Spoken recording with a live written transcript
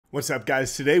What's up,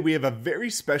 guys? Today we have a very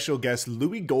special guest,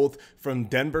 Lewi Gault from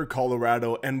Denver,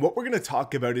 Colorado, and what we're going to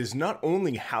talk about is not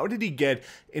only how did he get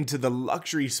into the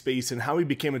luxury space and how he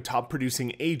became a top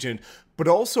producing agent, but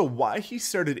also why he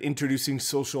started introducing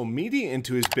social media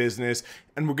into his business.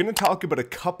 And we're going to talk about a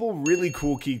couple really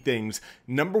cool key things.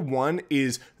 Number one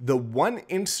is the one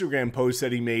Instagram post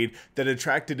that he made that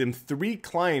attracted him 3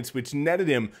 clients, which netted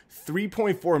him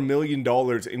 $3.4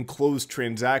 million in closed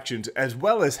transactions, as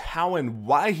well as how and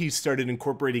why he started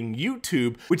incorporating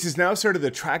YouTube, which has now started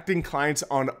attracting clients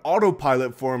on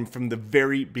autopilot for him from the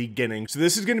very beginning. So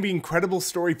this is going to be an incredible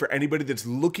story for anybody that's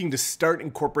looking to start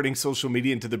incorporating social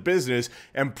media into their business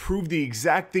and prove the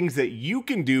exact things that you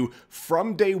can do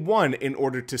from day one in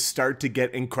order to start to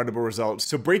get incredible results.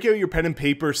 So break out your pen and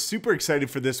paper, super excited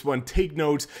for this one, take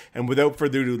notes, and without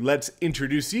further ado, let's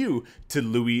introduce you to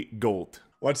Lewi Gault.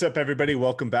 What's up, everybody?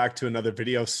 Welcome back to another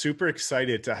video. Super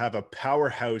excited to have a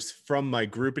powerhouse from my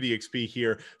group at EXP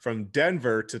here from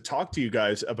Denver to talk to you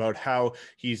guys about how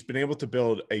he's been able to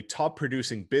build a top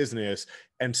producing business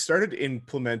and started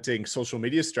implementing social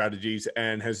media strategies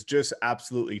and has just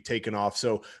absolutely taken off.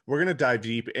 So we're going to dive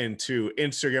deep into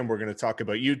Instagram. We're going to talk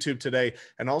about YouTube today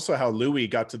and also how Lewi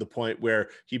got to the point where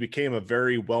he became a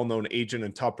very well-known agent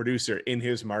and top producer in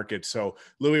his market. So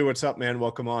Lewi, what's up, man?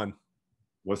 Welcome on.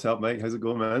 What's up, Mike? How's it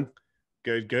going, man?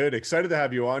 Good, good. Excited to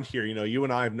have you on here. You know, you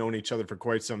and I have known each other for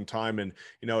quite some time, and,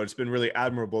 you know, it's been really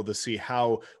admirable to see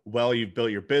how well you've built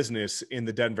your business in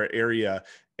the Denver area,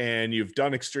 and you've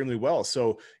done extremely well.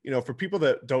 So, you know, for people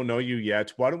that don't know you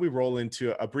yet, why don't we roll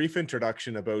into a brief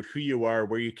introduction about who you are,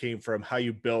 where you came from, how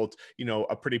you built, you know,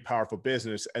 a pretty powerful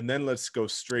business, and then let's go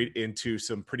straight into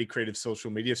some pretty creative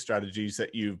social media strategies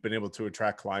that you've been able to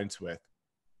attract clients with.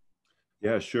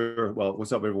 Yeah, sure. Well,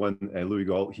 what's up, everyone? Lewi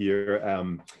Gault here.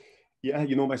 Yeah,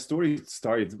 you know, my story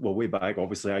started, well, way back.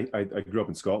 Obviously, I grew up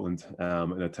in Scotland,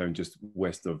 in a town just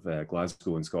west of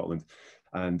Glasgow in Scotland.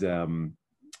 And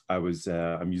I was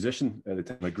a musician at the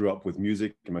time. I grew up with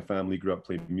music, and my family grew up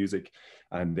playing music.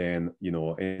 And then, you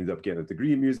know, ended up getting a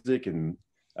degree in music. And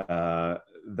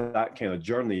that kind of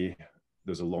journey,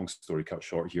 there's a long story cut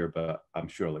short here, but I'm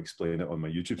sure I'll explain it on my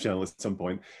YouTube channel at some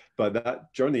point. But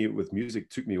that journey with music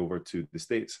took me over to the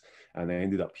States, and I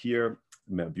ended up here,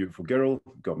 met a beautiful girl,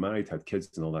 got married, had kids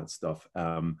and all that stuff.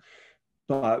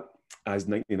 But as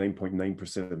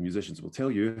 99.9% of musicians will tell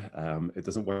you, it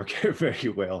doesn't work out very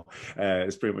well.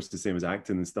 It's pretty much the same as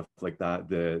acting and stuff like that.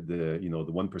 The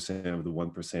 1% of the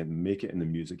 1% make it in the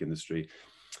music industry,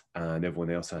 and everyone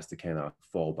else has to kind of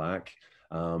fall back.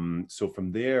 So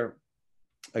from there,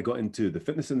 I got into the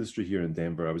fitness industry here in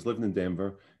Denver. I was living in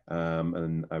Denver,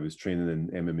 and I was training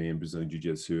in MMA and Brazilian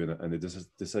Jiu-Jitsu, and I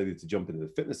just decided to jump into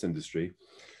the fitness industry.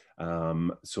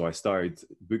 So I started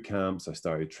boot camps. I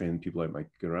started training people out in my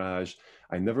garage.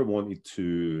 I never wanted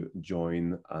to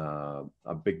join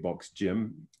a big box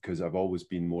gym because I've always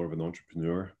been more of an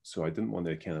entrepreneur. So I didn't want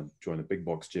to kind of join a big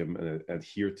box gym and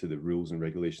adhere to the rules and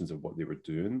regulations of what they were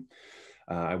doing.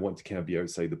 I want to kind of be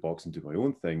outside the box and do my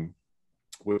own thing,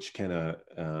 which kind of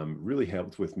really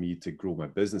helped with me to grow my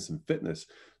business in fitness.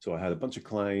 So I had a bunch of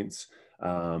clients.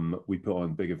 We put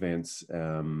on big events.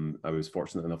 I was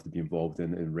fortunate enough to be involved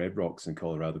in Red Rocks in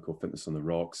Colorado called Fitness on the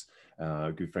Rocks.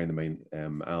 A good friend of mine,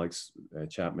 Alex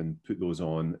Chapman, put those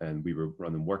on, and we were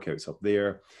running workouts up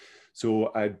there.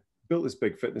 So I built this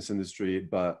big fitness industry,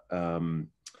 but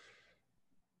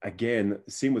again,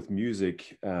 same with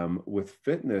music. With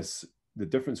fitness, the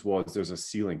difference was there's a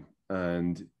ceiling,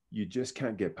 and you just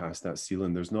can't get past that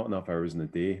ceiling. There's not enough hours in a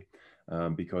day,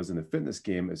 because in the fitness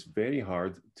game, it's very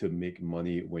hard to make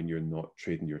money when you're not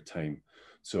trading your time.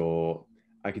 So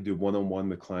I could do one-on-one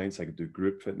with clients, I could do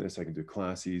group fitness, I can do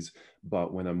classes,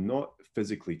 but when I'm not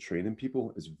physically training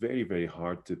people, it's very, very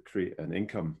hard to create an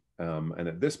income. And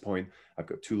at this point, I've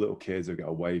got 2 little kids, I've got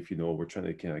a wife, you know, we're trying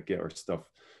to kind of get our stuff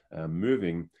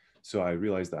moving. So I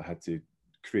realized that I had to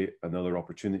create another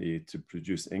opportunity to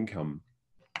produce income.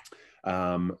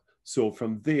 So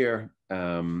from there,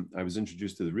 I was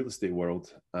introduced to the real estate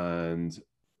world, and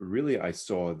really I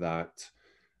saw that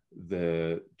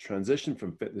the transition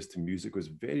from fitness to music was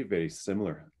very, very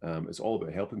similar. It's all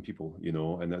about helping people, you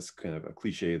know, and that's kind of a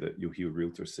cliche that you'll hear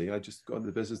realtors say, I just got into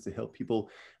the business to help people.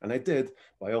 And I did,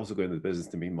 but I also got into the business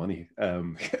to make money,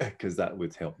 because that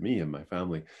would help me and my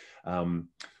family.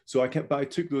 So I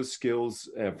took those skills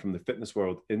from the fitness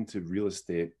world into real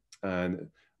estate, and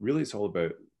really it's all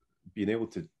about being able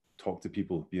to talk to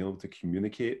people, being able to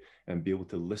communicate, and be able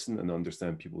to listen and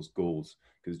understand people's goals.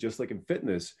 Because just like in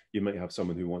fitness, you might have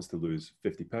someone who wants to lose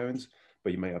 50 pounds,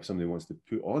 but you might have somebody who wants to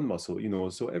put on muscle, you know,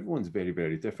 so everyone's very,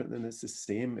 very different. And it's the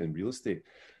same in real estate.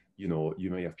 You know, you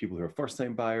might have people who are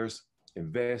first-time buyers,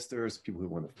 investors, people who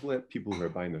want to flip, people who are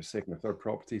buying their second or third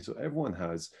property. So everyone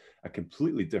has a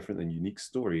completely different and unique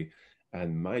story.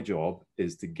 And my job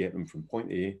is to get them from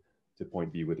point A to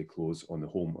point B where they close on the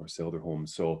home or sell their home.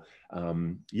 So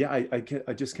yeah,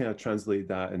 I just kind of translate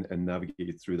that and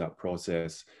navigate through that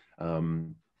process.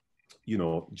 You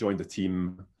know, joined the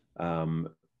team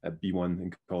at B1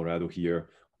 in Colorado here.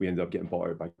 We ended up getting bought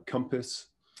out by Compass.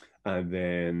 And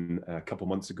then a couple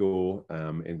months ago,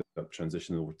 ended up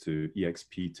transitioning over to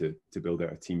EXP to build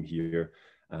out a team here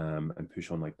and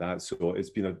push on like that. So it's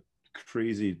been a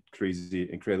crazy,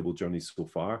 incredible journey so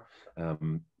far.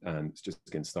 And it's just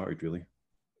getting started, really.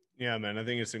 Yeah, man, I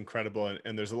think it's incredible.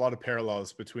 And there's a lot of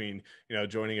parallels between,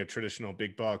 joining a traditional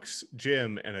big box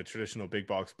gym and a traditional big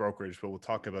box brokerage, but we'll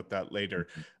talk about that later.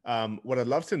 What I'd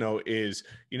love to know is,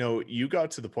 you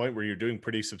got to the point where you're doing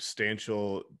pretty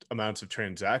substantial amounts of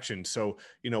transactions. So,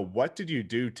 what did you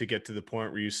do to get to the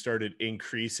point where you started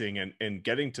increasing and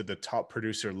getting to the top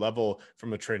producer level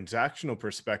from a transactional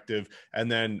perspective?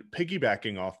 And then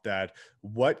piggybacking off that,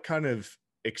 what kind of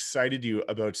excited you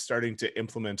about starting to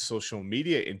implement social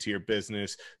media into your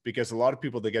business? Because a lot of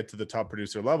people that get to the top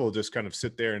producer level just kind of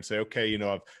sit there and say, okay,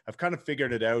 I've kind of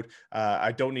figured it out.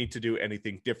 I don't need to do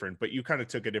anything different. But you kind of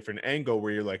took a different angle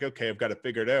where you're like, okay, I've got to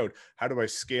figure it out. How do I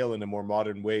scale in a more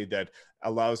modern way that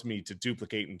allows me to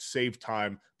duplicate and save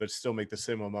time, but still make the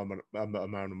same amount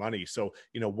of money? So,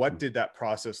 what did that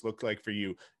process look like for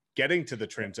you getting to the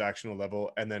transactional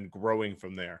level and then growing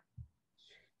from there?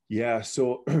 Yeah,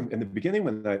 so in the beginning,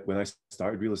 when I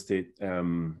started real estate,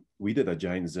 we did a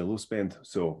giant Zillow spend.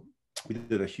 So we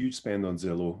did a huge spend on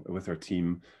Zillow with our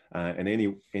team, and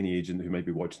any agent who might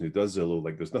be watching who does Zillow,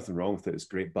 like there's nothing wrong with it. It's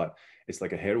great, but it's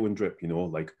like a heroin drip,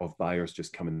 like of buyers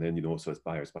just coming in, so it's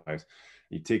buyers.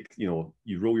 You take, you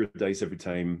roll your dice every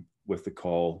time with the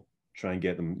call, try and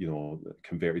get them,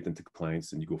 converted into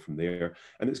clients, and you go from there.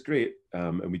 And it's great.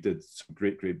 And we did some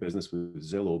great business with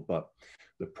Zillow, but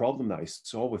the problem that I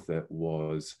saw with it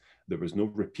was there was no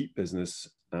repeat business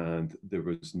and there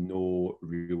was no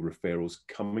real referrals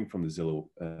coming from the Zillow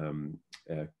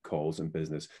calls and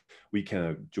business. We kind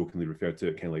of jokingly refer to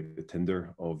it kind of like the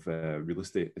Tinder of real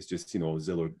estate. It's just,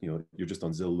 Zillow, you're just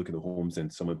on Zillow looking at homes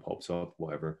and someone pops up,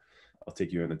 whatever, I'll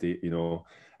take you on a date,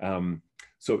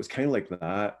 So it was kind of like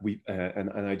that.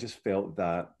 And I just felt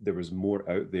that there was more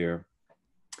out there.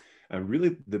 And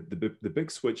really, the big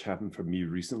switch happened for me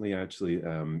recently. Actually,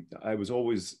 I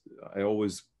always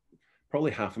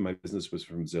probably half of my business was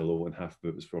from Zillow and half of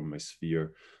it was from my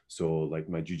sphere. So like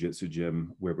my jiu-jitsu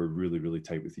gym, where we're really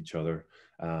tight with each other.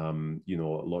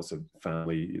 Lots of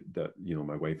family that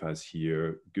my wife has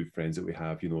here, good friends that we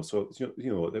have. So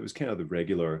that was kind of the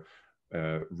regular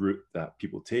route that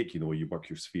people take. You work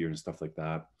your sphere and stuff like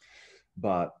that.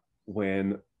 But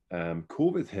when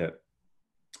COVID hit,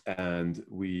 and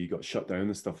we got shut down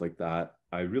and stuff like that,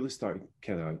 I really started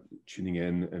kind of tuning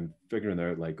in and figuring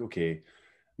out like, okay,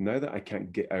 now that I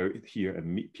can't get out here and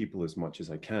meet people as much as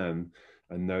I can,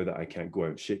 and now that I can't go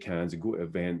out and shake hands and go to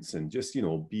events and just,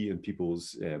 be in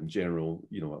people's general,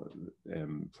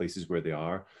 places where they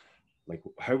are, like,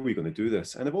 how are we going to do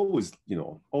this? And I've always,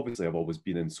 obviously I've always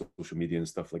been in social media and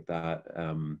stuff like that.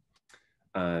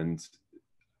 And,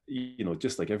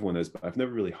 just like everyone is, but I've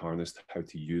never really harnessed how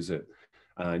to use it.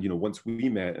 And, once we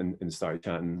met and started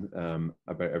chatting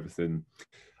about everything,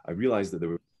 I realized that there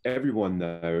were everyone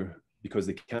now, because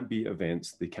they can't be at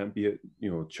events, they can't be at,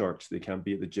 church, they can't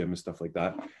be at the gym and stuff like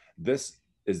that. This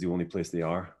is the only place they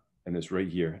are. And it's right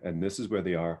here. And this is where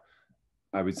they are,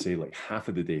 I would say like half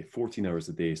of the day, 14 hours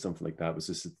a day, something like that was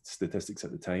the statistics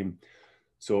at the time.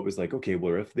 So it was like, okay,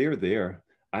 well, if they're there,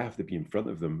 I have to be in front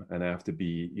of them and I have to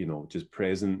be, just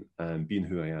present and being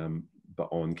who I am, but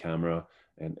on camera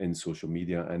and in social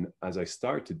media. And as I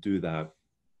started to do that,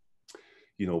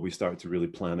 we started to really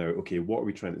plan out, okay, what are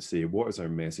we trying to say? What is our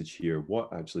message here?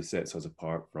 What actually sets us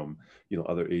apart from,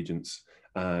 other agents?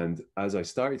 And as I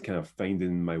started kind of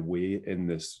finding my way in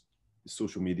this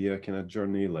social media kind of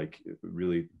journey, like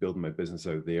really building my business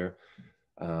out there,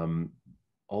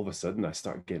 all of a sudden I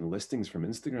started getting listings from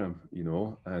Instagram,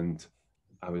 and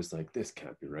I was like, this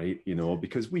can't be right,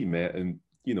 because we met and,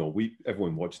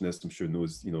 everyone watching this, I'm sure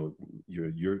knows,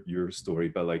 your story,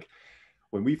 but like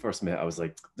when we first met, I was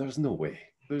like, there's no way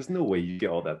you get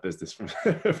all that business from,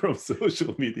 from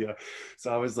social media.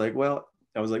 So I was like,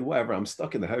 whatever, I'm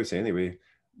stuck in the house anyway.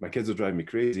 My kids are driving me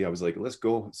crazy. I was like, let's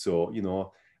go. So,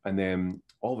 and then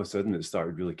all of a sudden it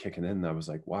started really kicking in. I was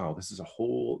like, wow, this is a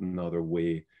whole nother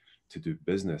way to do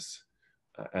business,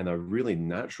 and a really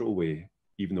natural way,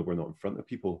 even though we're not in front of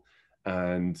people.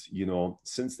 And,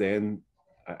 since then,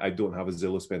 I don't have a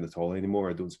Zillow spend at all anymore.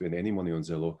 I don't spend any money on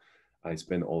Zillow. I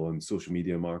spent all on social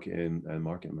media marketing and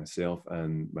marketing myself,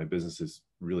 and my business is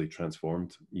really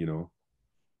transformed, you know.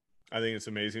 I think it's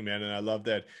amazing, man. And I love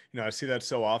that, I see that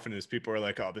so often is people are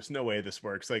like, oh, there's no way this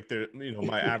works. Like they're,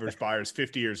 my average buyer is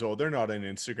 50 years old. They're not on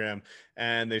Instagram,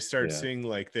 and they start Yeah, seeing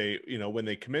like when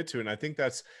they commit to it. And I think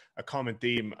that's a common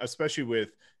theme, especially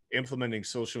with implementing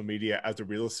social media as a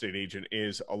real estate agent,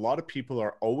 is a lot of people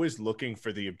are always looking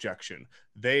for the objection.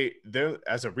 They're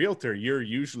as a realtor, you're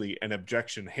usually an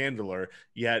objection handler,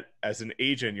 yet as an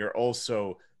agent, you're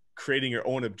also creating your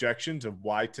own objections of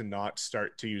why to not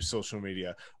start to use social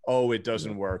media. Oh, it yeah,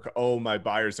 doesn't work. Oh, my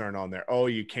buyers aren't on there. Oh,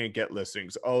 you can't get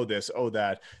listings. Oh, this, oh,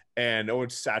 that. And oh,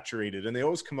 it's saturated. And they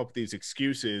always come up with these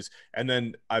excuses. And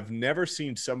then I've never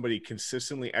seen somebody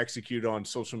consistently execute on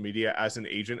social media as an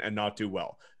agent and not do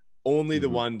well. Only the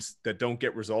hmm, ones that don't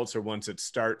get results are ones that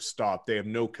start, stop. They have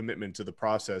no commitment to the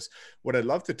process. What I'd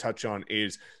love to touch on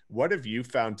is, what have you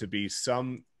found to be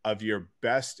some of your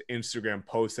best Instagram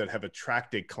posts that have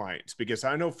attracted clients? Because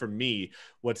I know for me,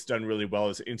 what's done really well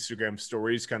is Instagram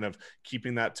stories, kind of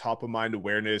keeping that top of mind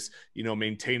awareness,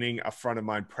 maintaining a front of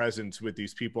mind presence with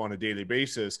these people on a daily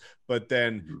basis, but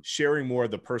then hmm. sharing more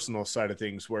of the personal side of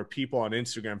things where people on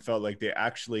Instagram felt like they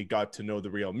actually got to know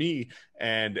the real me.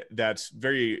 And that's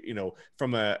very,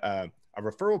 from a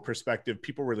referral perspective,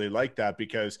 people really like that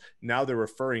because now they're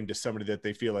referring to somebody that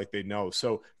they feel like they know.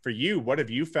 So for you, what have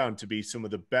you found to be some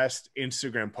of the best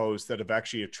Instagram posts that have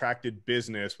actually attracted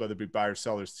business, whether it be buyers,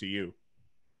 sellers, to you?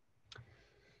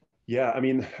 Yeah, I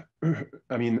mean,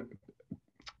 I mean,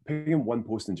 picking one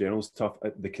post in general is tough.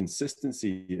 The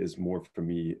consistency is more for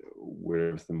me where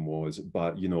everything was,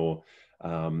 but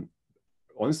um,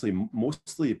 honestly,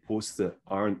 mostly posts that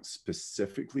aren't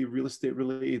specifically real estate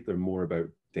related. They're more about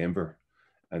Denver,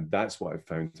 and that's what I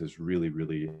found has really,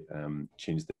 really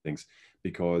changed things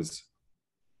because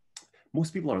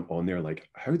most people aren't on there like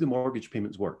how do mortgage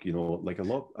payments work. Like a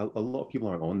lot of people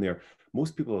aren't on there.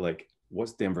 Most people are like,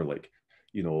 what's Denver like?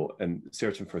 And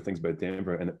searching for things about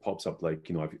Denver, and it pops up like,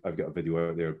 I've got a video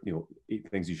out there, 8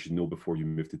 things you should know before you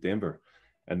move to Denver.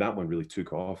 And that one really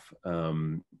took off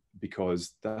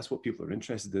because that's what people are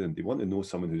interested in. They want to know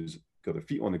someone who's got their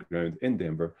feet on the ground in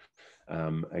Denver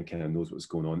and kind of knows what's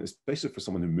going on, especially for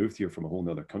someone who moved here from a whole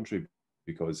nother country.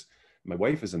 Because my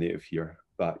wife is a native here,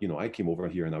 but I came over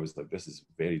here and I was like, this is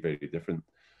very, very different.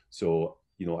 So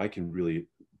I can really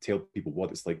tell people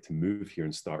what it's like to move here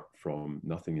and start from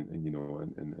nothing,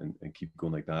 and keep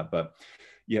going like that. But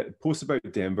yeah, post about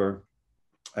Denver.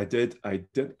 I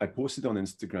posted on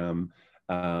Instagram.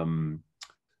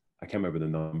 I can't remember the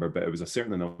number, but it was a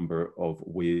certain number of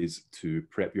ways to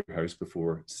prep your house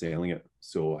before selling it.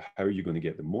 So how are you going to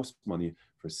get the most money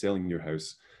for selling your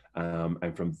house?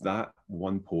 And from that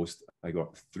one post, I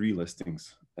got 3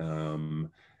 listings.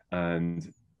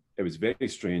 And it was very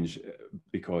strange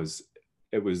because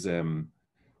it was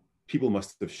people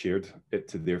must have shared it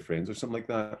to their friends or something like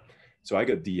that. So I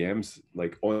got DMs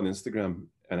like on Instagram,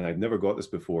 and I'd never got this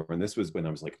before. And this was when I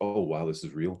was like, oh wow, this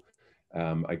is real.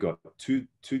 I got two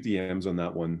DMs on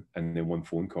that one, and then one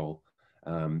phone call.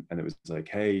 And it was like,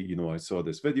 hey, I saw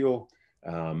this video.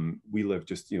 We live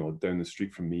just down the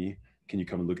street from me. Can you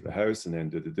come and look at the house? And then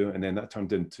do. And then that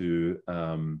turned into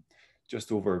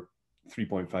just over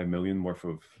 3.5 million worth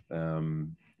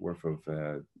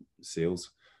of sales.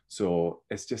 So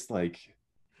it's just like,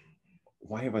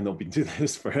 why have I not been doing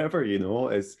this forever?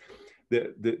 It's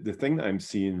the thing that I'm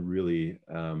seeing really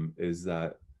is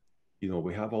that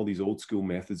we have all these old school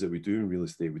methods that we do in real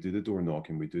estate. We do the door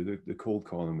knocking, we do the cold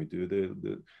calling, we do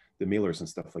the mailers and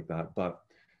stuff like that. But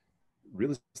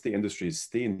real estate industry is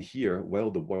staying here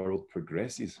while the world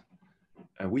progresses.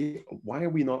 And why are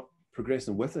we not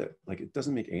progressing with it? Like, it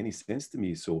doesn't make any sense to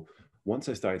me. So once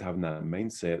I started having that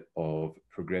mindset of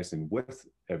progressing with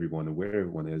everyone and where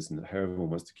everyone is and how everyone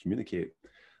wants to communicate,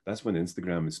 that's when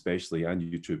Instagram especially and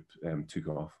YouTube took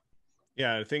off.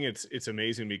 Yeah, I think it's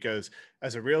amazing because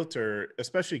as a realtor,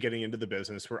 especially getting into the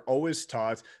business, we're always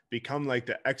taught become like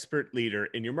the expert leader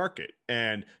in your market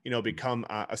and, become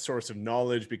a source of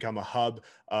knowledge, become a hub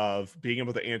of being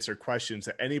able to answer questions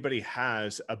that anybody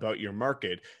has about your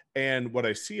market. And what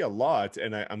I see a lot,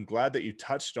 and I'm glad that you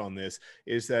touched on this,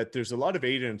 is that there's a lot of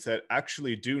agents that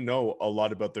actually do know a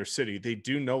lot about their city. They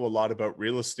do know a lot about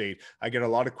real estate. I get a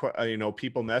lot of,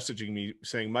 people messaging me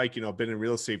saying, Mike, I've been in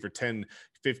real estate for 10,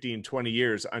 15, 20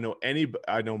 years. I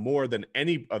know more than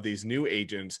any of these new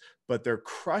agents, but they're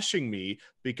crushing me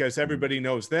because Mhm. everybody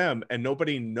knows them and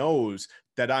nobody knows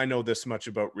that I know this much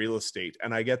about real estate.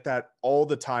 And I get that all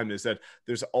the time, is that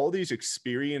there's all these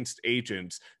experienced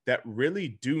agents that really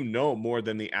do know more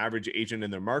than the average agent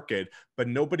in their market, but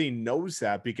nobody knows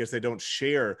that because they don't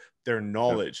share their Yeah.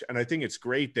 knowledge. And I think it's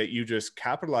great that you just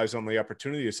capitalize on the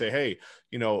opportunity to say, hey,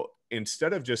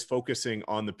 instead of just focusing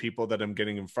on the people that I'm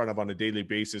getting in front of on a daily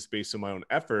basis based on my own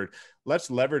effort, let's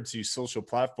leverage these social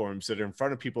platforms that are in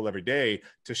front of people every day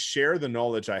to share the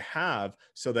knowledge I have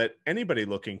so that anybody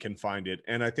looking can find it.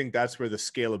 And I think that's where the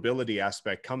scalability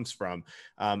aspect comes from.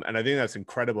 And I think that's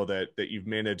incredible that you've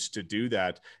managed to do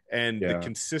that. And the Yeah.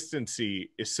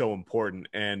 consistency is so important.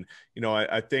 And,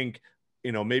 I think,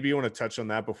 maybe you want to touch on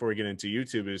that before we get into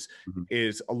YouTube Mhm.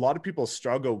 is a lot of people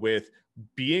struggle with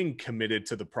being committed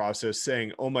to the process,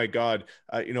 saying, oh my God,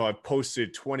 I've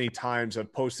posted 20 times,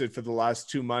 I've posted for the last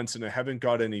 2 months and I haven't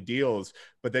got any deals.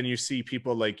 But then you see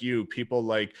people like you, people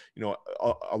like,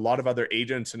 a lot of other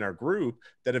agents in our group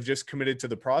that have just committed to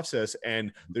the process.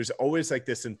 And there's always like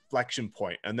this inflection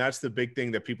point. And that's the big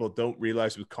thing that people don't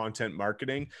realize with content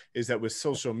marketing, is that with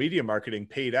social media marketing,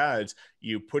 paid ads,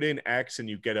 you put in X and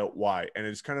you get out Y. And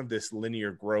it's kind of this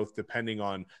linear growth depending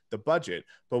on the budget.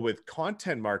 But with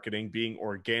content marketing being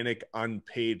organic,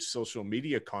 unpaid social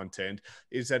media content,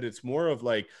 is that it's more of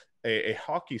like a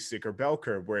hockey stick or bell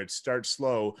curve where it starts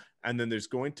slow and then there's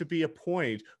going to be a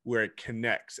point where it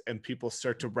connects and people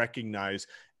start to recognize,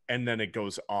 and then it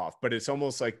goes off. But it's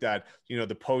almost like that,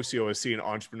 the post you always see in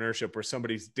entrepreneurship where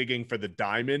somebody's digging for the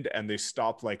diamond and they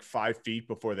stop like 5 feet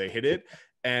before they hit it.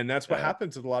 And that's what Yeah.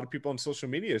 happens with a lot of people on social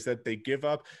media, is that they give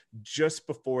up just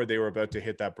before they were about to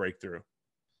hit that breakthrough.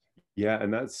 Yeah,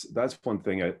 and that's one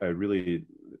thing I really,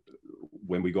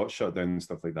 when we got shut down and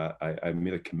stuff like that, I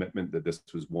made a commitment that this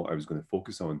was what I was going to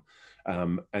focus on.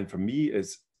 And for me,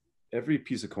 it's every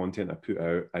piece of content I put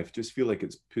out, I just feel like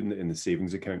it's putting it in the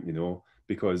savings account,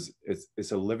 because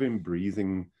it's a living,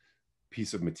 breathing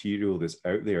piece of material that's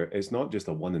out there. It's not just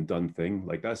a one and done thing.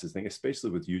 Like that's the thing,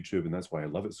 especially with YouTube, and that's why I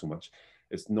love it so much.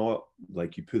 It's not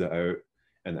like you put it out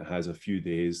and it has a few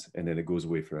days and then it goes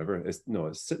away forever. It's no,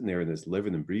 it's sitting there and it's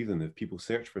living and breathing. If people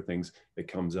search for things, it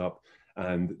comes up.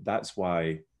 And that's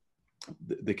why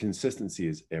the consistency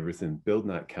is everything.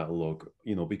 Building that catalog,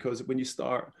 because when you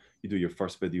start, you do your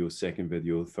first video, second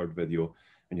video, third video,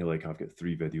 and you're like, I've got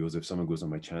 3 videos. If someone goes on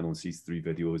my channel and sees 3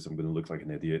 videos, I'm going to look like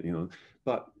an idiot.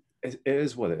 But it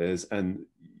is what it is. And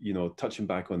touching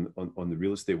back on the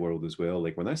real estate world as well,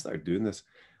 like when I started doing this,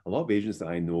 a lot of agents that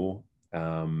I know,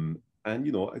 and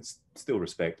it's still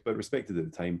respected at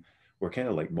the time, were kind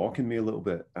of like mocking me a little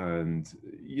bit, and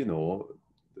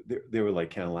they were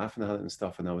like kind of laughing at it and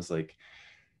stuff. And I was like,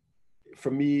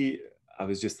 for me, I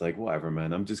was just like, whatever,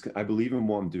 man. I believe in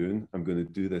what I'm doing. I'm going to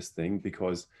do this thing,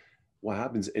 because what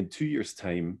happens in 2 years'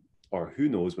 time, or who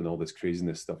knows when all this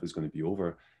craziness stuff is going to be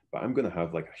over, but I'm going to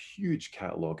have like a huge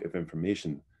catalog of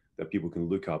information that people can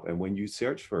look up. And when you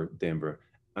search for Denver,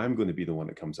 I'm going to be the one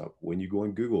that comes up. When you go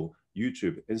on Google,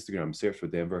 YouTube, Instagram, search for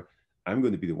Denver, I'm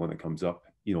going to be the one that comes up.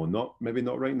 Maybe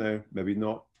not right now, maybe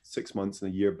not 6 months in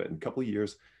a year, but in a couple of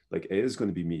years, like it is going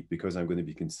to be me, because I'm going to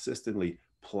be consistently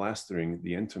plastering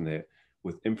the internet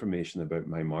with information about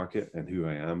my market and who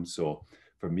I am. So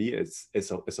for me, it's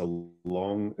a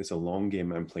long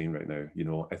game I'm playing right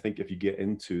now. I think if you get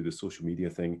into the social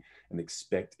media thing and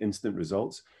expect instant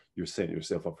results, you're setting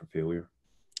yourself up for failure.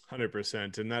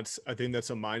 100%. And I think that's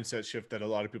a mindset shift that a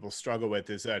lot of people struggle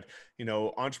with, is that,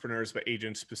 entrepreneurs, but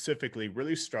agents specifically,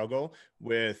 really struggle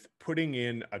with putting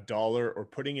in a dollar or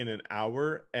putting in an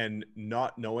hour and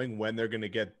not knowing when they're going to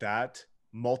get that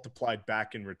multiplied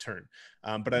back in return.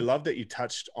 But I love that you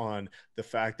touched on the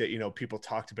fact that, people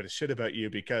talked a bit of shit about you,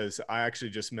 because I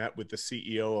actually just met with the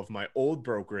CEO of my old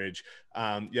brokerage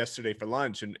yesterday for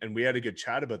lunch. And we had a good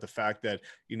chat about the fact that,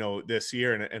 this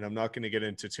year, and I'm not going to get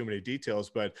into too many details,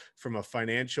 but from a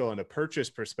financial and a purchase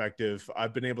perspective,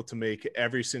 I've been able to make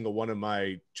every single one of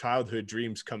my childhood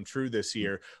dreams come true this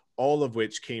year, all of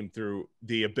which came through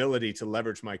the ability to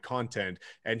leverage my content.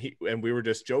 And we were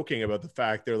just joking about the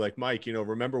fact, they're like, Mike,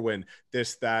 remember when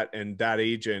this, that, and that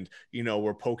agent,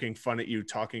 were poking fun at you,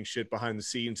 talking shit behind the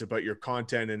scenes about your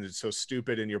content, and it's so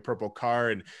stupid in your purple car,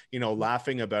 and,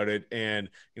 laughing about it. And,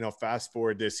 fast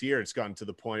forward this year, it's gotten to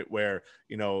the point where,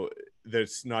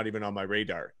 that's not even on my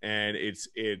radar. And it's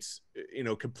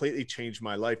completely changed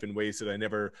my life in ways that I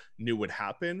never knew would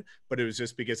happen. But it was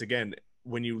just because, again,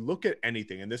 when you look at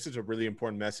anything, and this is a really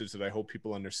important message that I hope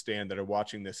people understand that are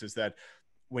watching this, is that,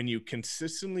 when you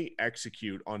consistently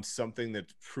execute on something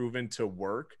that's proven to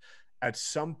work, at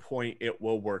some point it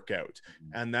will work out.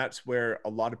 And that's where a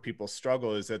lot of people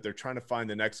struggle, is that they're trying to find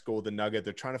the next golden nugget.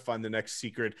 They're trying to find the next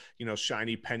secret,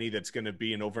 shiny penny that's going to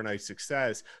be an overnight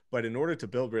success. But in order to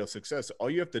build real success, all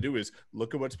you have to do is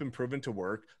look at what's been proven to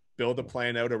work, build a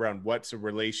plan out around what's a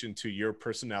relation to your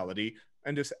personality,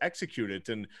 and just execute it.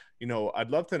 And,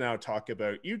 I'd love to now talk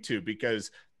about YouTube,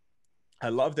 because I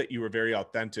love that you were very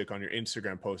authentic on your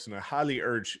Instagram post, and I highly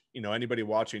urge, anybody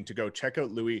watching to go check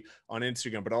out Lewi on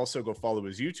Instagram, but also go follow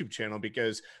his YouTube channel,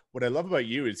 because what I love about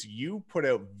you is you put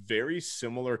out very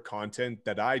similar content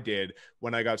that I did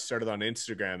when I got started on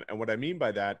Instagram. And what I mean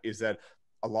by that is that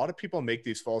a lot of people make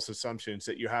these false assumptions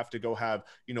that you have to go have,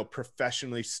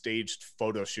 professionally staged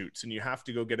photo shoots, and you have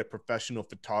to go get a professional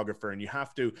photographer, and you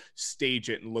have to stage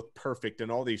it and look perfect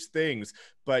and all these things.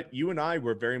 But you and I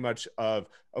were very much of,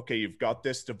 okay, you've got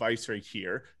this device right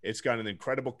here. It's got an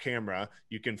incredible camera.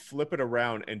 You can flip it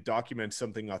around and document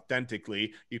something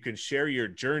authentically. You can share your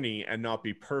journey and not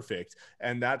be perfect.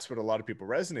 And that's what a lot of people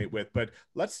resonate with. But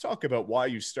let's talk about why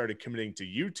you started committing to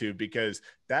YouTube, because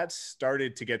that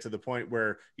started to get to the point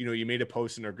where, you made a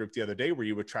post in our group the other day where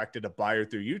you attracted a buyer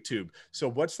through YouTube. So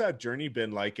what's that journey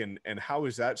been like, and how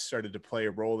has that started to play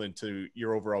a role into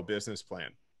your overall business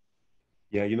plan?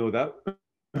 Yeah, that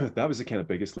that was the kind of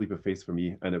biggest leap of faith for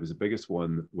me. And it was the biggest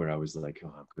one where I was like,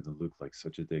 oh, I'm going to look like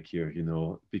such a dick here,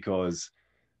 because,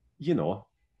 you know,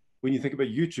 when you think about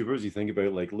YouTubers, you think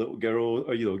about like little girl,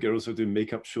 or, girls who do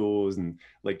makeup shows and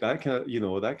like that kind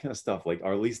of, that kind of stuff. Like,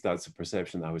 or at least that's the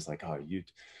perception. I was like, oh, you.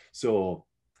 So,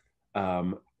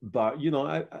 but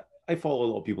I follow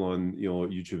a lot of people on,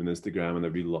 YouTube and Instagram, and I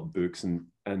read a lot of books, and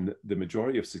the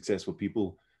majority of successful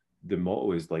people, the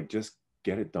motto is like, just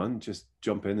get it done, just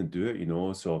jump in and do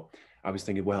it. So I was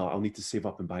thinking, well, I'll need to save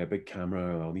up and buy a big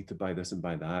camera. I'll need to buy this and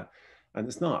buy that. And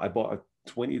it's not. I bought a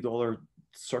 $20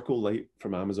 circle light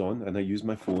from Amazon, and I use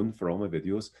my phone for all my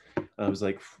videos. And I was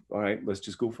like, all right, let's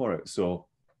just go for it. So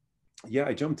yeah,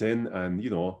 I jumped in, and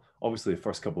obviously the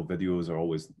first couple of videos are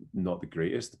always not the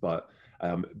greatest, but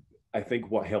I think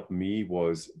what helped me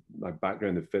was my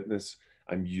background in fitness.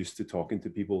 I'm used to talking to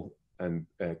people, and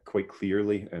quite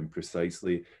clearly and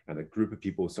precisely, and a group of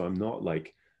people. So I'm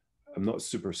not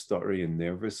super stuttery and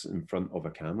nervous in front of a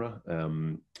camera.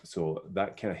 So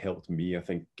that kind of helped me, I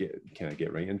think,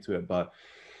 get right into it. But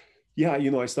yeah,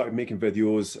 I started making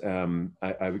videos.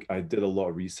 I did a lot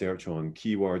of research on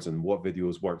keywords and what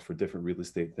videos worked for different real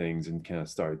estate things, and kind of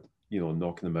started,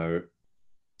 knocking them out.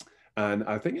 And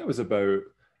I think I was about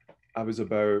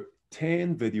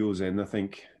 10 videos in, I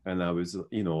think, and I was,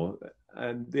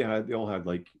 and they all had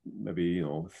like maybe,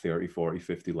 30, 40,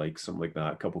 50 likes, something like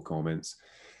that, a couple comments.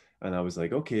 And I was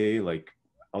like, okay, like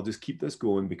I'll just keep this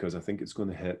going because I think it's going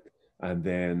to hit. And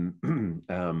then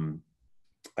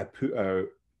I put out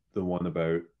the one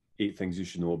about 8 things you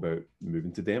should know about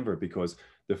moving to Denver, because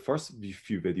the first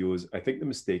few videos, I think the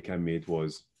mistake I made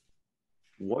was,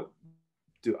 what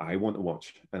do I want to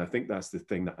watch? And I think that's the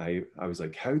thing that I was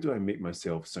like, how do I make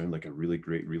myself sound like a really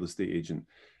great real estate agent?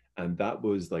 And that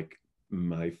was like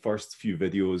my first few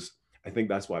videos. I think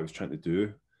that's what I was trying to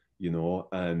do,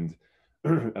 and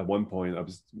at one point I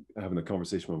was having a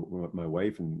conversation with my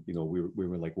wife, and we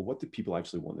were like, well, what do people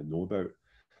actually want to know about?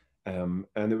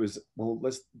 And it was, well,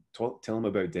 let's tell them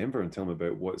about Denver and tell them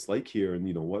about what it's like here,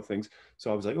 and what things.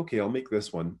 So I was like, okay, I'll make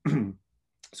this one.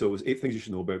 So it was 8 things you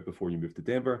should know about before you move to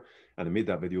Denver. And I made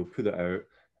that video, put it out.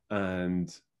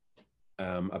 And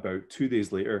about 2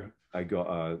 days later, I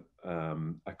got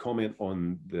a comment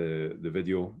on the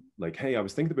video, like, hey, I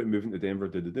was thinking about moving to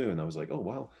Denver, and I was like, oh,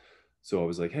 wow. So I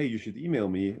was like, hey, you should email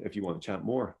me if you want to chat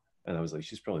more. And I was like,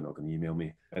 she's probably not going to email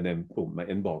me. And then boom, my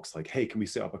inbox, like, hey, can we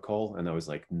set up a call? And I was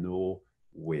like, no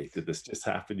way did this just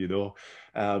happen.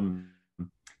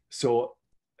 So,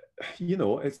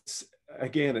 it's,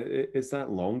 again, it's that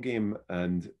long game,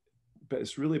 but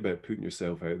it's really about putting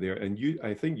yourself out there. And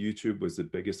I think YouTube was the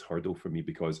biggest hurdle for me,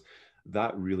 because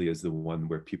that really is the one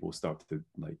where people start to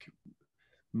like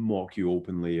mock you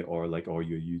openly, or like, oh,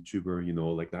 you're a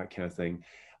YouTuber, like that kind of thing.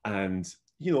 And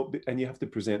and you have to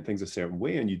present things a certain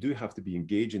way, and you do have to be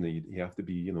engaging, and you have to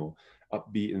be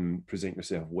upbeat and present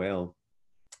yourself well.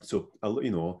 So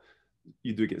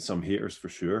you do get some haters for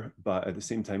sure, but at the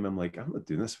same time, I'm like, I'm not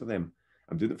doing this for them.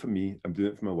 I'm doing it for me. I'm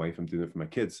doing it for my wife. I'm doing it for my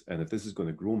kids. And if this is going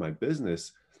to grow my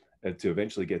business to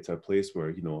eventually get to a place where,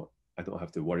 I don't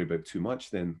have to worry about too much,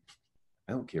 then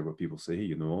I don't care what people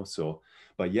say. So,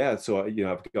 but yeah, so,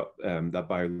 I've got that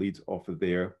buyer lead off of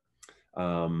there.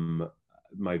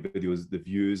 My videos, the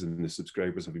views and the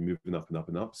subscribers have been moving up and up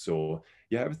and up. So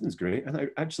yeah, everything's great. And I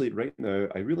actually, right now,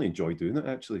 I really enjoy doing it,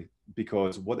 actually,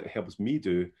 because what it helps me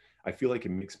do, I feel like it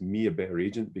makes me a better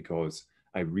agent, because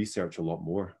I research a lot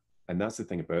more. And that's the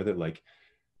thing about it. Like,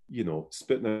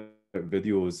 spitting out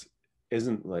videos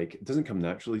isn't like, it doesn't come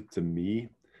naturally to me.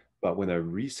 But when I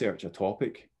research a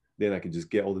topic, then I can just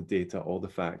get all the data, all the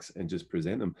facts, and just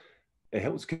present them. It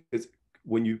helps because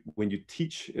when you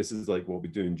teach, this is like what we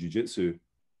do in jiu-jitsu.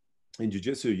 In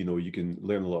jiu-jitsu, you can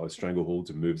learn a lot of strangleholds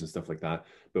and moves and stuff like that,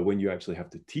 but when you actually have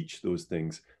to teach those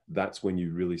things, that's when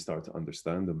you really start to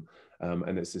understand them.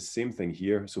 And it's the same thing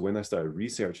here. So when I started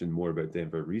researching more about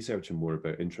Denver, researching more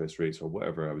about interest rates or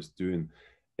whatever I was doing,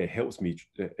 it helps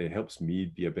me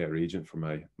be a better agent for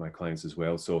my clients as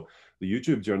well. So the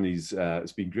YouTube journey's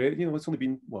it's been great. It's only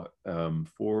been what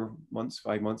 4 months,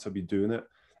 5 months I've been doing it,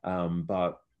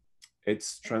 but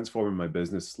it's transforming my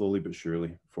business slowly but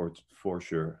surely, for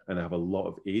sure. And I have a lot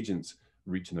of agents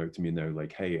reaching out to me now,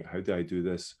 like, hey, how do I do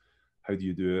this? How do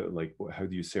you do it? Like, how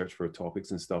do you search for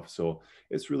topics and stuff? So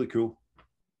it's really cool.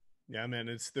 Yeah,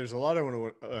 man, there's a lot I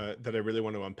want to that I really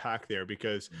want to unpack there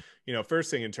because,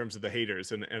 first thing in terms of the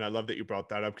haters, and I love that you brought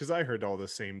that up because I heard all the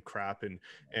same crap and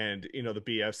the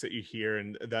BS that you hear,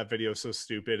 and that video is so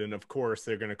stupid. And of course,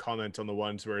 they're going to comment on the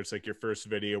ones where it's like your first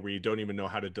video where you don't even know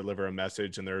how to deliver a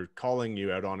message and they're calling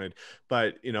you out on it.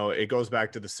 But it goes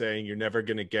back to the saying, you're never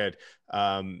going to get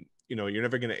you're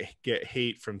never going to get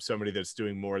hate from somebody that's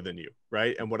doing more than you,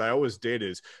 right? And what I always did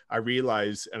is I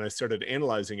realized, and I started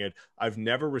analyzing it, I've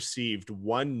never received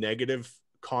one negative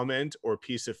comment or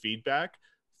piece of feedback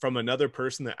from another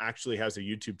person that actually has a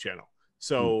YouTube channel.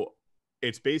 So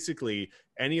it's basically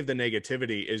any of the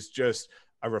negativity is just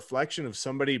a reflection of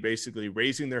somebody basically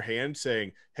raising their hand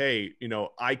saying, hey,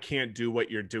 I can't do what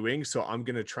you're doing, so I'm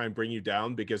going to try and bring you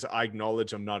down because I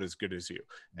acknowledge I'm not as good as you.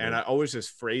 Right. And I always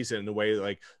just phrase it in a way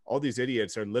like all these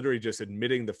idiots are literally just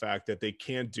admitting the fact that they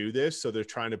can't do this, so they're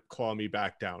trying to claw me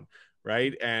back down.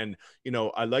 Right. And,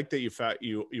 I like that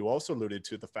you also alluded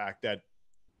to the fact that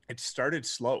it started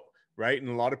slow. Right.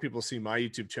 And a lot of people see my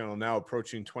YouTube channel now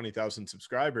approaching 20,000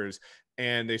 subscribers.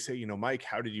 And they say, Mike,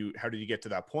 how did you get to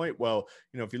that point? Well,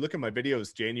 if you look at my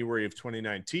videos, January of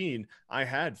 2019, I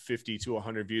had 50 to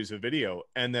 100 views of video.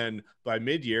 And then by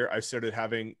mid-year, I started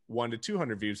having 1 to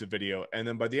 200 views of video. And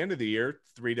then by the end of the year,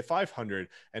 3 to 500.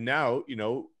 And now,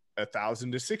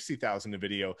 1,000 to 60,000 a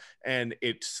video, and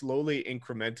it slowly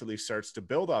incrementally starts to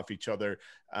build off each other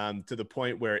to the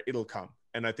point where it'll come.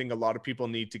 And I think a lot of people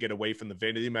need to get away from the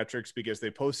vanity metrics because they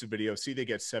post a video, see they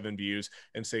get 7 views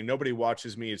and say, nobody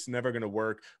watches me. It's never going to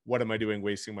work. What am I doing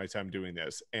wasting my time doing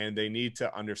this? And they need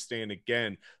to understand,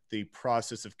 again, the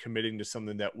process of committing to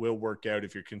something that will work out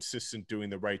if you're consistent doing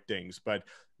the right things. But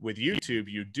with YouTube,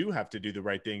 you do have to do the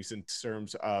right things in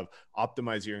terms of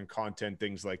optimizing your content,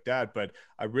 things like that. But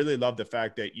I really love the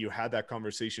fact that you had that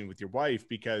conversation with your wife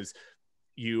because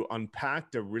you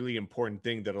unpacked a really important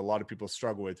thing that a lot of people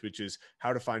struggle with, which is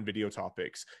how to find video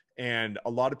topics. And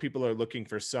a lot of people are looking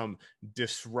for some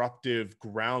disruptive,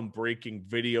 groundbreaking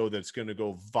video that's going to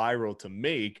go viral to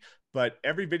make. But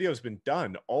every video has been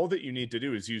done. All that you need to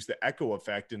do is use the echo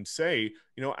effect and say,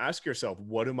 ask yourself,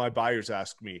 what do my buyers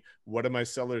ask me? What do my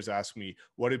sellers ask me?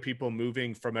 What do people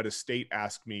moving from out of state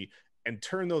ask me? And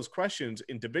turn those questions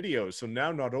into videos. So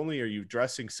now not only are you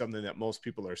addressing something that most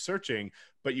people are searching,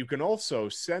 but you can also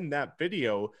send that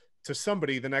video to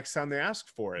somebody the next time they ask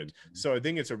for it. So I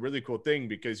think it's a really cool thing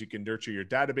because you can nurture your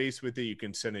database with it. You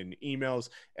can send in emails.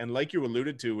 And like you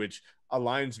alluded to, which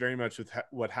aligns very much with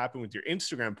what happened with your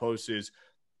Instagram post, is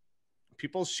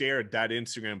people shared that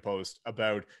Instagram post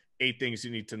about 8 things you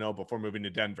need to know before moving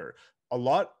to Denver. A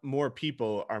lot more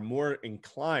people are more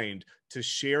inclined to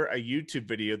share a YouTube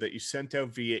video that you sent out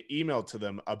via email to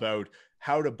them about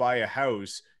how to buy a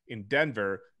house in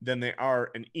Denver than they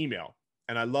are an email.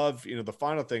 And I love, the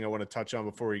final thing I want to touch on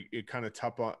before we kind of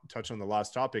touch on the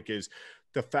last topic is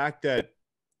the fact that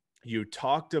you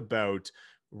talked about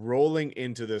rolling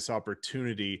into this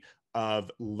opportunity of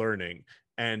learning.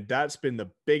 And that's been the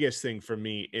biggest thing for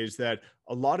me, is that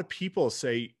a lot of people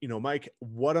say, Mike,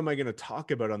 what am I going to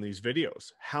talk about on these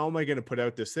videos? How am I going to put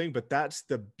out this thing? But that's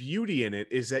the beauty in it,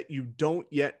 is that you don't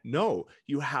yet know.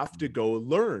 You have to go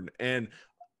learn. And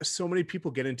so many people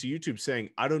get into YouTube saying,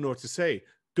 I don't know what to say.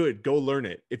 Good, go learn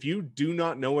it. If you do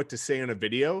not know what to say in a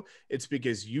video, it's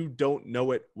because you don't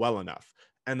know it well enough.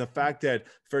 And the fact that,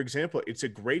 for example, it's a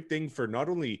great thing for not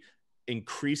only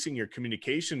increasing your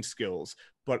communication skills,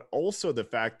 but also the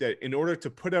fact that in order to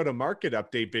put out a market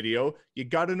update video, you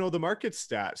got to know the market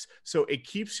stats. So it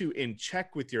keeps you in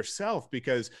check with yourself,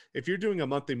 because if you're doing a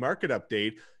monthly market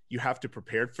update, you have to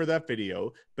prepare for that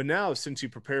video. But now, since you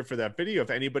prepared for that video, if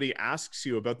anybody asks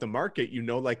you about the market, you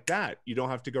know, like that, you don't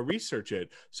have to go research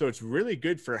it. So it's really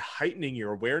good for heightening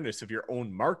your awareness of your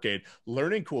own market,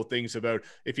 learning cool things about,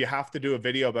 if you have to do a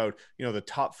video about, you know, the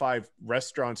top 5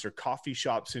 restaurants or coffee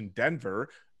shops in Denver,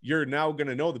 you're now going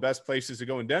to know the best places to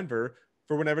go in Denver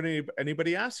for whenever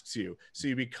anybody asks you. So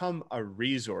you become a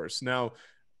resource. Now,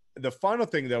 the final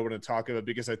thing that I want to talk about,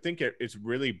 because I think it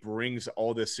really brings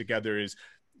all this together, is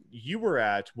you were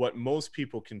at what most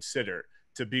people consider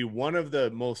to be one of the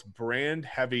most brand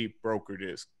heavy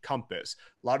brokerages, Compass.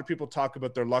 A lot of people talk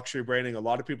about their luxury branding. A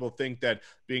lot of people think that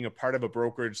being a part of a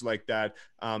brokerage like that,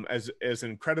 as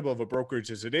incredible of a brokerage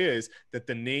as it is, that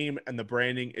the name and the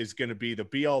branding is going to be the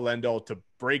be all end all to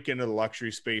break into the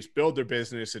luxury space, build their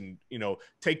business, and, you know,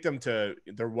 take them to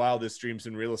their wildest dreams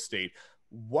in real estate.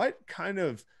 What kind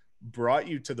of brought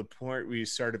you to the point where you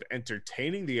started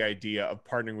entertaining the idea of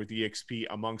partnering with EXP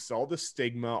amongst all the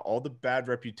stigma, all the bad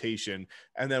reputation?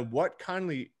 And then what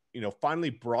kindly, you know,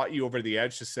 finally brought you over the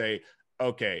edge to say,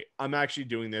 okay, I'm actually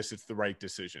doing this. It's the right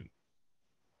decision.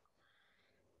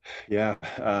 Yeah,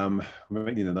 we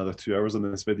might need another 2 hours on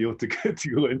this video to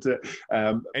go into it.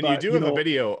 And you But do you have a know,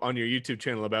 video on your YouTube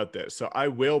channel about this. So I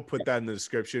will put that in the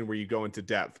description where you go into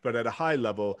depth. But at a high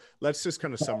level, let's just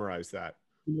kind of summarize that.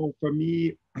 well, for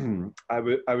me, I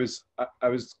was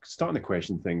starting to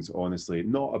question things, honestly,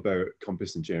 not about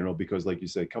Compass in general, because like you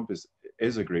said, Compass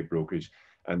is a great brokerage,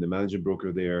 and the managing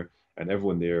broker there and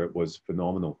everyone there was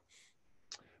phenomenal.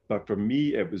 But for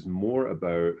me, it was more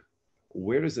about,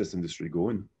 where is this industry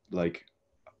going? Like,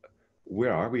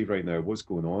 where are we right now? What's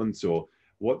going on? So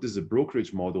what does the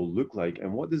brokerage model look like,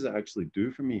 and what does it actually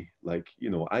do for me? Like, you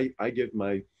know, I give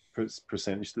my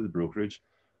percentage to the brokerage.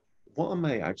 What am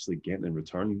I actually getting in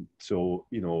return? So,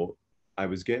 you know, I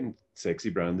was getting sexy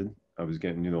branding. I was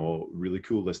getting, you know, really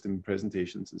cool listing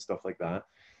presentations and stuff like that.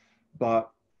 But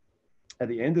at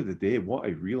the end of the day, what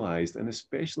I realized, and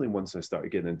especially once I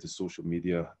started getting into social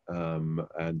media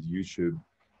and YouTube,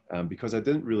 because I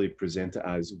didn't really present it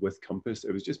as with Compass,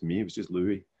 it was just me, it was just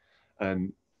Lewi.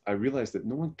 And I realized that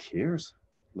no one cares.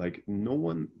 Like, no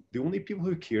one, the only people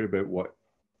who care about what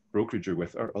brokerage you're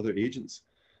with are other agents.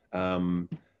 Um,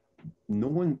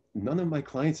 None of my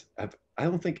clients have, I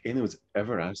don't think anyone's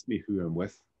ever asked me who I'm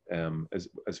with,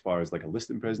 as far as like a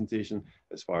listing presentation,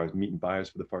 as far as meeting buyers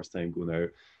for the first time,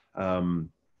 going out.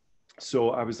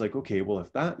 So I was like, okay, well,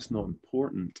 if that's not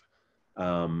important,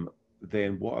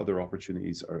 then what other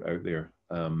opportunities are out there?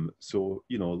 So,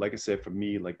 you know, like I said, for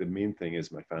me, like the main thing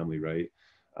is my family, right?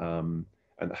 And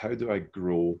how do I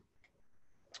grow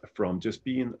from just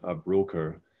being a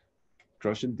broker,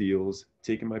 crushing deals,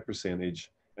 taking my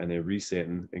percentage, and then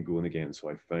resetting and going again? So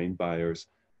I find buyers,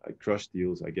 I crush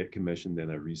deals, I get commission,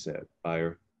 then I reset,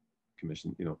 buyer,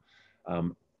 commission, you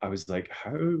know. I was like,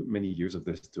 how many years of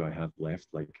this do I have left?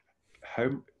 Like, how,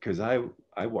 because I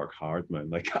work hard, man.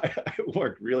 Like, I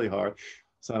work really hard.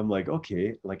 So I'm like,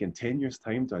 okay, like in 10 years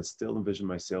time, do I still envision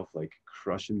myself like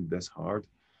crushing this hard?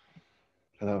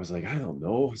 And I was like, I don't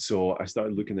know. So I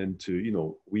started looking into, you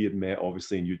know, we had met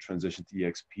obviously and you transitioned to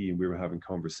EXP and we were having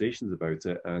conversations about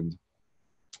it. And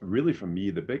really for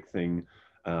me, the big thing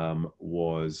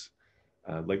was,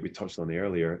 like we touched on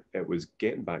earlier, it was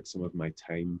getting back some of my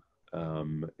time,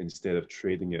 instead of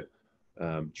trading it,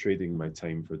 trading my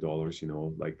time for dollars. You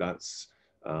know, like that's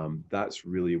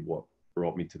really what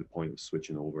brought me to the point of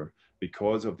switching over,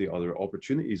 because of the other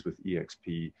opportunities with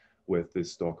EXP, with the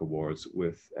stock awards,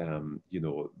 with you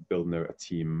know, building out a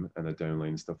team and a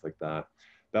downline, stuff like that.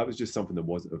 That was just something that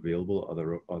wasn't available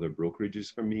at other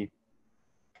brokerages for me.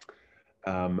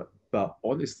 But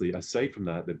honestly, aside from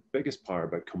that, the biggest part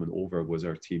about coming over was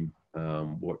our team,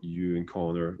 what you and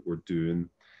Connor were doing,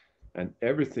 and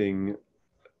everything.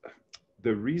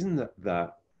 The reason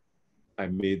that I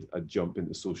made a jump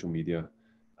into social media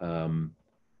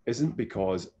isn't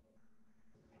because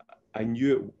I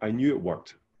knew it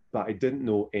worked, but I didn't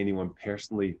know anyone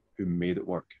personally who made it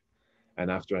work.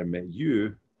 And after I met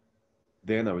you,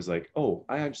 then I was like, oh,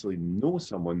 I actually know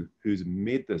someone who's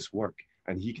made this work,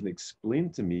 and he can explain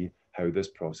to me how this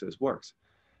process works.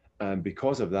 And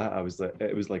because of that, I was like,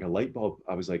 it was like a light bulb.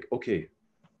 I was like, okay,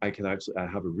 I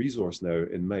have a resource now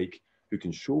in Mike who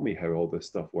can show me how all this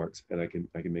stuff works, and I can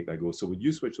make that go. So when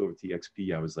you switched over to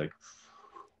EXP, I was like,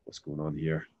 what's going on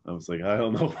here? I was like, I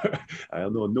don't know. I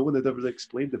don't know. No one had ever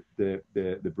explained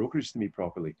the brokerage to me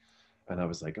properly. And I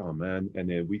was like, oh man. And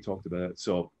then we talked about it.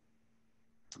 So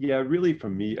yeah, really for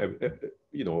me,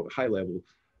 you know, high level,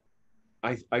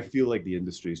 I feel like the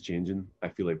industry is changing. I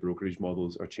feel like brokerage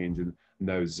models are changing.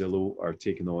 Now Zillow are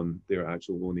taking on their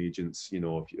actual loan agents. You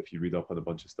know, if you read up on a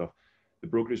bunch of stuff, the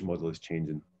brokerage model is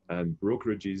changing. And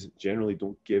brokerages generally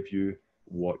don't give you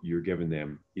what you're giving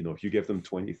them. You know, if you give them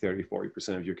 20, 30,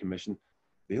 40% of your commission,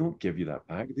 they don't give you that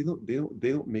back. They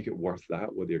don't make it worth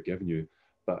that what they're giving you.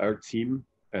 But our team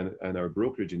and our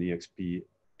brokerage in EXP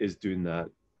is doing that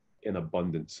in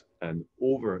abundance and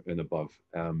over and above.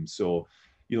 So,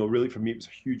 you know, really for me, it was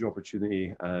a huge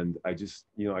opportunity, and I just,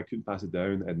 you know, I couldn't pass it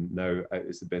down. And now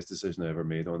it's the best decision I ever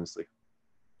made, honestly.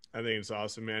 I think it's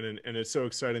awesome, man. And it's so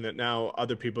exciting that now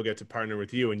other people get to partner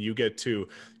with you and you get to,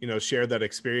 share that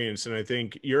experience. And I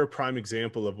think you're a prime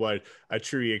example of what a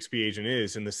true EXP agent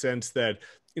is, in the sense that,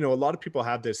 a lot of people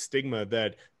have this stigma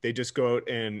that they just go out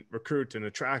and recruit and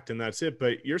attract and that's it.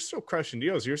 But you're still crushing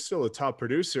deals. You're still a top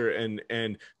producer.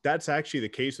 And that's actually the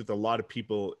case with a lot of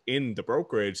people in the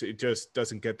brokerage. It just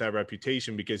doesn't get that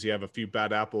reputation because you have a few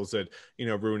bad apples that,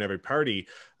 ruin every party.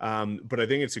 But I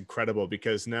think it's incredible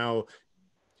because now,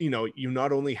 you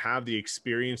not only have the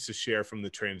experience to share from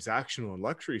the transactional and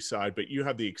luxury side, but you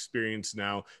have the experience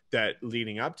now that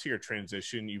leading up to your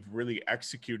transition, you've really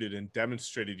executed and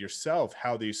demonstrated yourself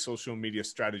how these social media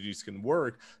strategies can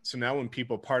work. So now when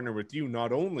people partner with you,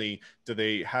 not only do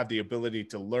they have the ability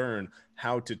to learn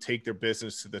how to take their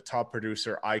business to the top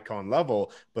producer icon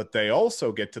level, but they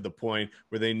also get to the point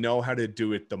where they know how to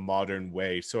do it the modern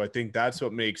way. So I think that's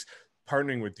what makes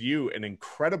partnering with you an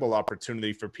incredible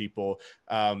opportunity for people.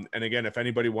 And again, if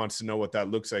anybody wants to know what that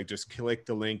looks like, just click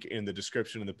the link in the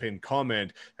description of the pinned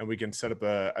comment and we can set up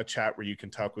a chat where you can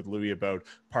talk with Lewi about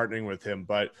partnering with him.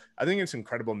 But I think it's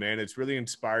incredible, man. It's really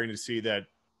inspiring to see that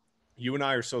you and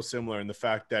I are so similar in the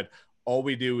fact that all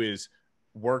we do is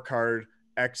work hard,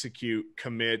 execute,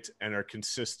 commit, and are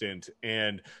consistent.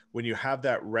 And when you have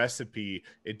that recipe,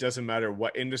 it doesn't matter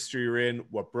what industry you're in,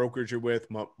 what brokerage you're with,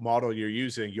 model you're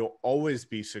using, you'll always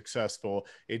be successful.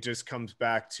 It just comes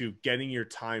back to getting your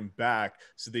time back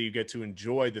so that you get to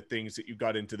enjoy the things that you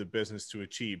got into the business to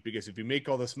achieve. Because if you make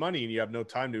all this money and you have no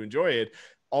time to enjoy it,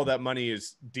 all that money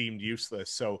is deemed useless.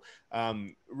 So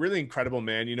really incredible,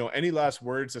 man. Any last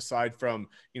words aside from,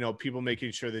 people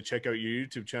making sure they check out your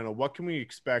YouTube channel? What can we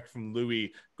expect from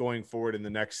Lewi going forward in the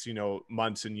next,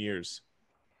 months and years?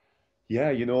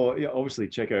 Yeah, you know, yeah, obviously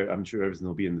check out, I'm sure everything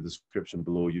will be in the description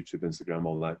below, YouTube, Instagram,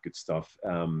 all that good stuff.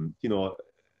 You know,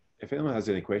 if anyone has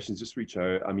any questions, just reach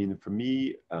out. I mean, for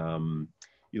me,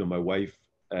 you know, my wife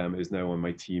is now on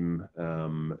my team.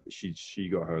 She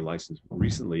got her license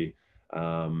recently.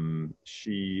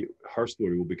 Her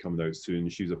story will be coming out soon.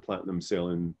 She's a platinum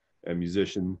selling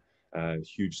musician,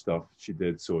 huge stuff she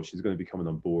did. So she's going to be coming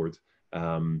on board.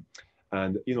 And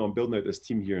you know, I'm building out this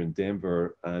team here in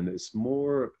Denver, and it's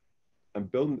more. I'm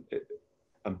building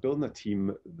I'm building a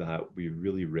team that we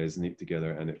really resonate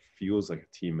together, and it feels like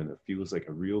a team, and it feels like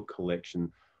a real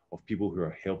collection of people who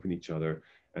are helping each other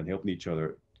and helping each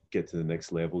other get to the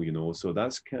next level, you know. So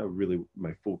that's kind of really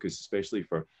my focus, especially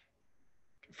for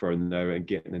now and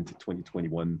getting into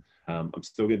 2021. I'm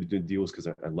still going to be doing deals because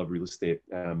I love real estate,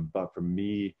 but for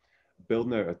me,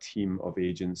 building out a team of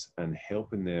agents and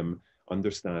helping them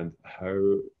understand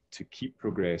how to keep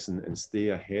progressing and stay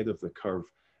ahead of the curve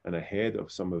and ahead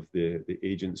of some of the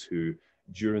agents who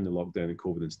during the lockdown and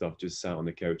COVID and stuff just sat on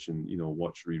the couch and, you know,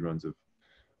 watched reruns of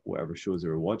whatever shows they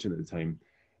were watching at the time,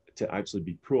 to actually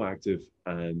be proactive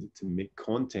and to make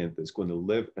content that's going to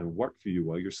live and work for you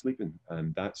while you're sleeping.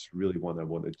 And that's really what I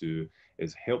want to do,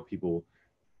 is help people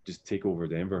just take over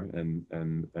Denver and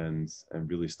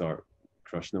really start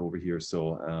crushing it over here.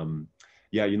 So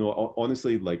yeah, you know,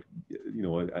 honestly, like, you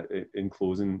know, in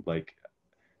closing, like,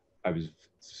 I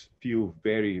feel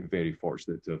very, very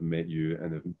fortunate to have met you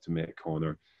and to met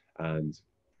Connor and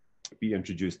be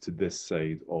introduced to this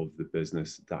side of the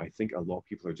business that I think a lot of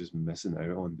people are just missing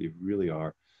out on. They really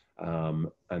are. And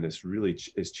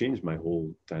it's changed my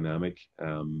whole dynamic.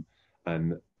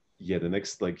 And yeah, the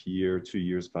next like year, 2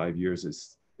 years, 5 years,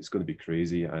 it's going to be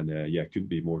crazy. And yeah, I couldn't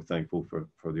be more thankful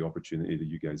for the opportunity that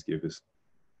you guys gave us.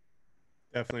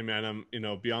 Definitely, man. I'm,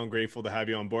 beyond grateful to have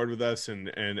you on board with us. And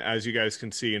as you guys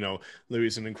can see, Louis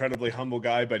is an incredibly humble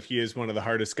guy, but he is one of the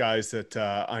hardest guys that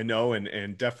I know.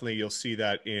 And definitely you'll see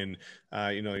that in,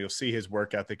 you'll see his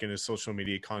work ethic and his social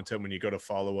media content when you go to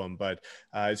follow him. But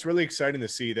it's really exciting to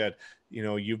see that,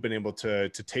 you've been able to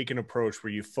take an approach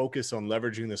where you focus on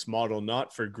leveraging this model,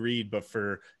 not for greed, but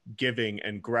for giving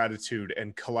and gratitude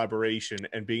and collaboration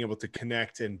and being able to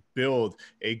connect and build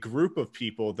a group of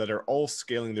people that are all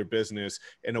scaling their business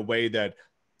in a way that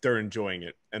they're enjoying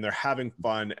it and they're having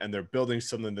fun and they're building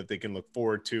something that they can look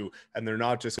forward to and they're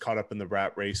not just caught up in the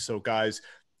rat race. So guys,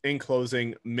 in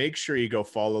closing, make sure you go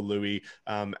follow Lewi.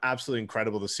 Absolutely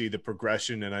incredible to see the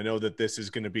progression. And I know that this is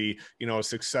going to be, a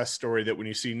success story that when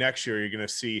you see next year, you're going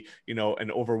to see,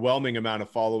 an overwhelming amount of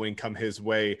following come his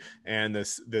way. And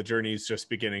the journey is just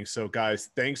beginning. So guys,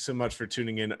 thanks so much for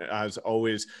tuning in. As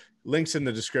always, links in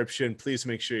the description. Please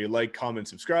make sure you like, comment,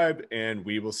 subscribe, and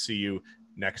we will see you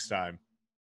next time.